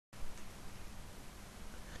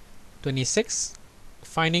26.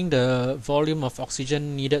 Finding the volume of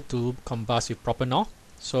oxygen needed to combust with propanol.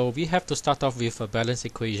 So we have to start off with a balance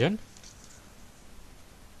equation.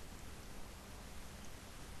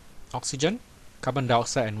 Oxygen, carbon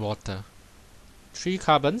dioxide and water. 3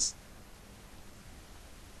 carbons,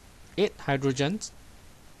 8 hydrogens,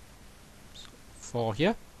 4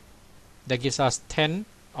 here. That gives us 10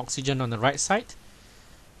 oxygen on the right side.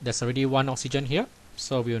 There's already 1 oxygen here,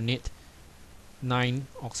 so we'll need 9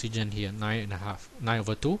 oxygen here, 9.5,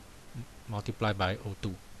 9/2 multiplied by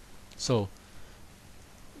O2. So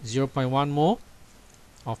 0.1 mole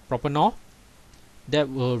of propanol. That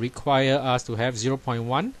will require us to have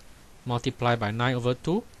 0.1 multiplied by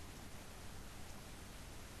 9/2.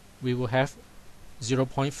 We will have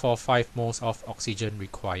 0.45 moles of oxygen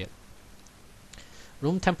required.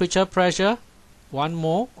 Room temperature pressure, 1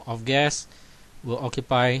 mole of gas will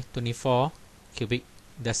occupy 24 cubic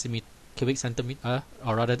centimeter,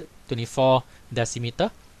 or rather 24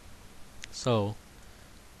 decimeter. So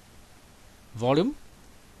volume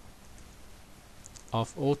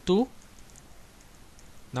of O2,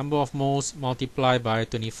 number of moles multiplied by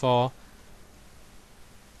 24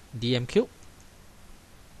 dm cube,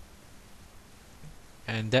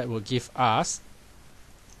 and that will give us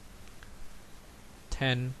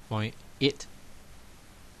 10.8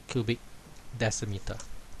 cubic decimeter.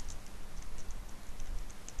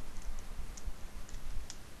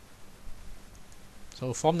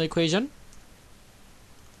 So from the equation,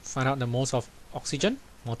 find out the moles of oxygen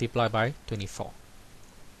multiplied by 24.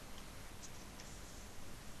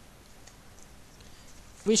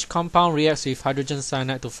 Which compound reacts with hydrogen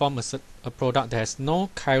cyanide to form a product that has no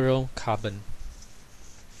chiral carbon?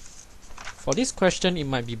 For this question, it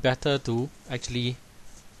might be better to actually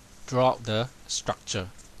draw out the structure.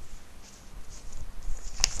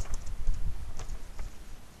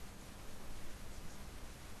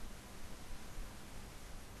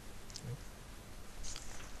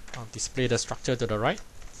 I'll display the structure to the right.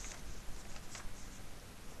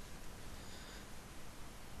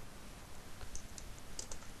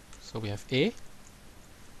 So we have A,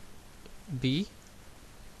 B,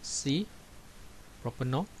 C,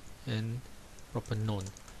 propanol, and propanone.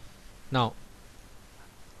 Now,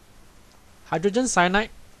 hydrogen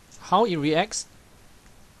cyanide, how it reacts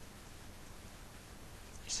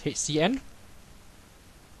is HCN.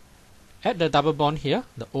 At the double bond here,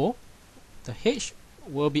 the O, the H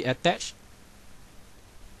will be attached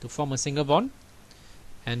to form a single bond,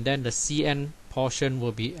 and then the CN portion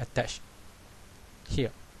will be attached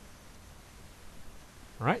here.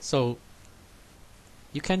 Alright, so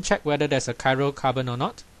you can check whether there's a chiral carbon or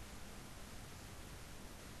not.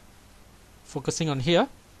 Focusing on here,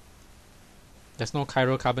 there's no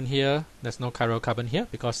chiral carbon here, there's no chiral carbon here,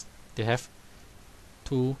 because they have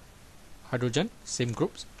 2 hydrogen, same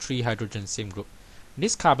groups, 3 hydrogen, same group.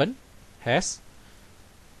 This carbon has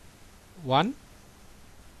 1,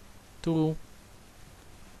 2,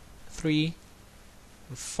 3,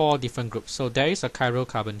 4 different groups. So there is a chiral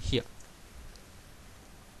carbon here.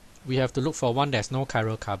 We have to look for one that's no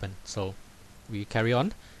chiral carbon. So we carry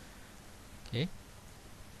on. Okay.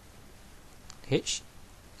 H,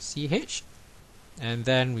 CH, and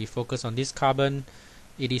then we focus on this carbon.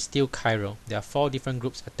 It is still chiral. There are 4 different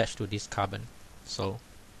groups attached to this carbon. So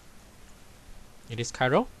it is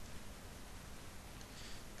chiral.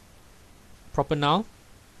 Propanol,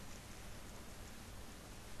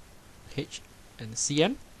 H and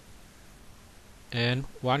CN, and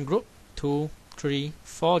 1 group, 2, 3,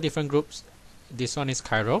 4 different groups. This one is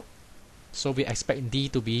chiral, so we expect D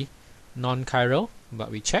to be non-chiral,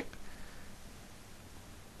 but we check.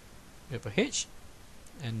 We have a H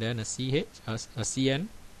and then a CH, a CN.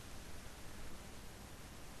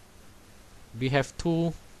 We have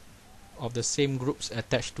 2 of the same groups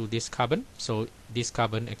attached to this carbon, so this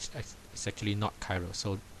carbon is actually not chiral.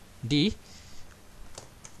 So D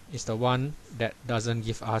is the one that doesn't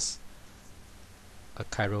give us a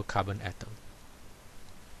chiral carbon atom.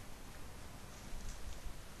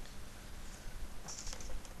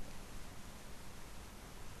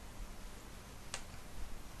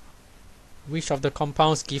 Which of the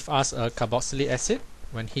compounds give us a carboxylic acid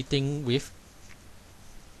when heating with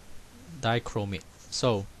dichromate?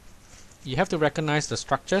 So you have to recognize the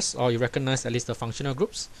structures, or you recognize at least the functional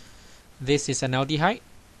groups. This is an aldehyde.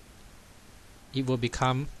 It will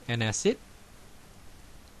become an acid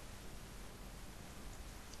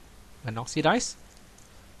when oxidized.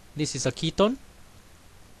 This is a ketone,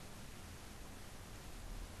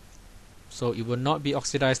 so it will not be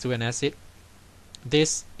oxidized to an acid.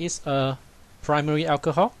 This is a primary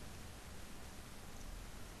alcohol,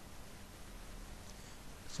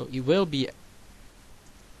 so it will be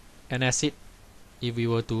an acid if we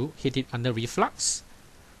were to heat it under reflux.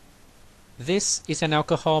 This is an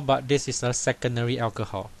alcohol, but this is a secondary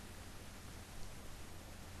alcohol.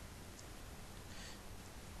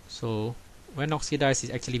 So when oxidized,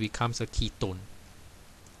 it actually becomes a ketone.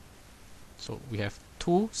 So we have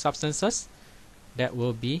two substances that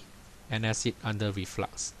will be an acid under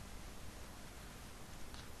reflux.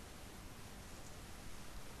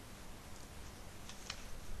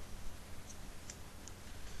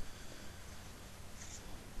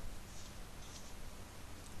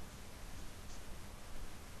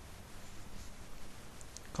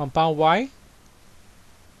 Compound Y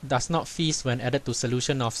does not fizz when added to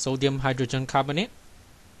solution of sodium hydrogen carbonate.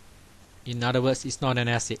 In other words, it's not an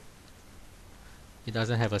acid. It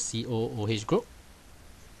doesn't have a COOH group.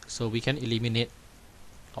 So we can eliminate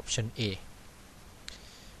option A.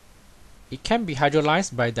 It can be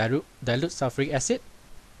hydrolyzed by dilute sulfuric acid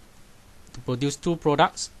to produce two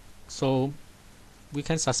products. So we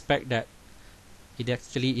can suspect that it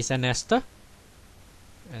actually is an ester.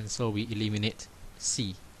 And so we eliminate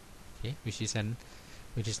C, okay, which is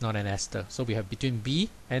not an ester. So we have between B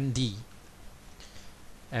and D.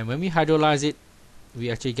 And when we hydrolyze it,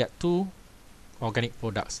 we actually get two organic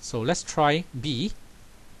products. So let's try B,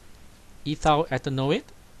 ethyl ethanoate.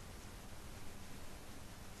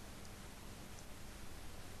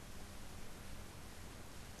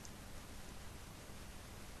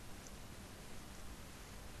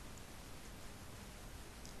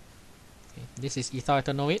 Okay, this is ethyl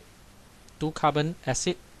ethanoate, 2 carbon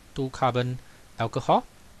acid, 2 carbon alcohol.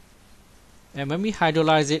 And when we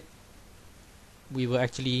hydrolyze it, we will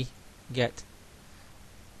actually get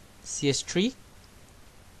CH3,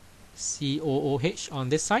 COOH on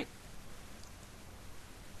this side,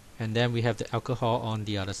 and then we have the alcohol on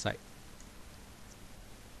the other side.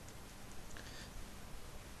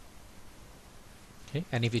 Okay,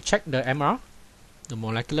 and if you check the MR, the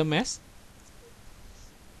molecular mass,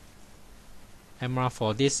 MR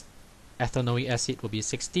for this ethanoic acid will be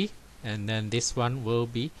 60, and then this one will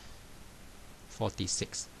be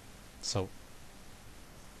 46. So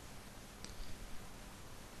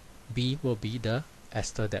B will be the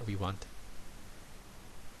ester that we want.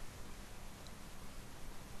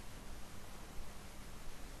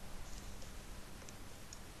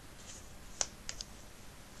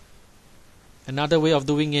 Another way of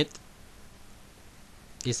doing it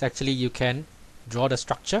is actually you can draw the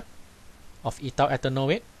structure of ethyl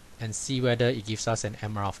ethanoate and see whether it gives us an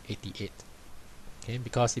MR of 88. Okay,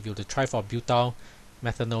 because if you were to try for butyl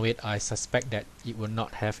methanoate, I suspect that it will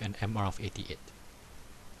not have an MR of 88.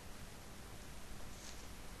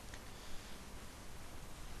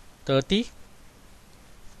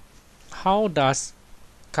 How does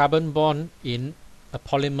carbon bond in a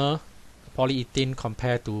polymer polyethylene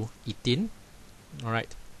compare to ethene?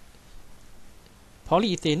 Alright,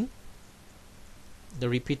 polyethylene, the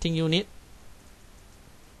repeating unit,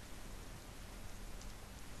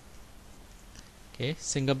 okay,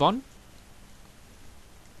 single bond,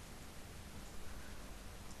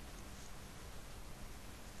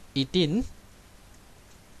 ethene,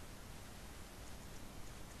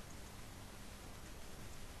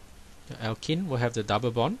 the alkene will have the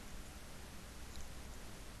double bond.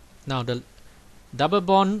 Now the double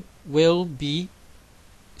bond will be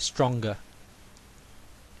stronger,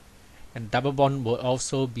 and double bond will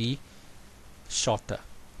also be shorter.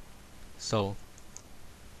 So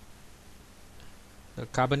the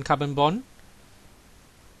carbon-carbon bond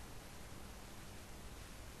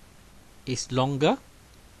is longer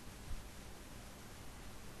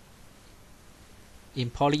in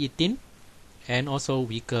polyethylene and also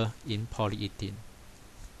weaker in polyethylene.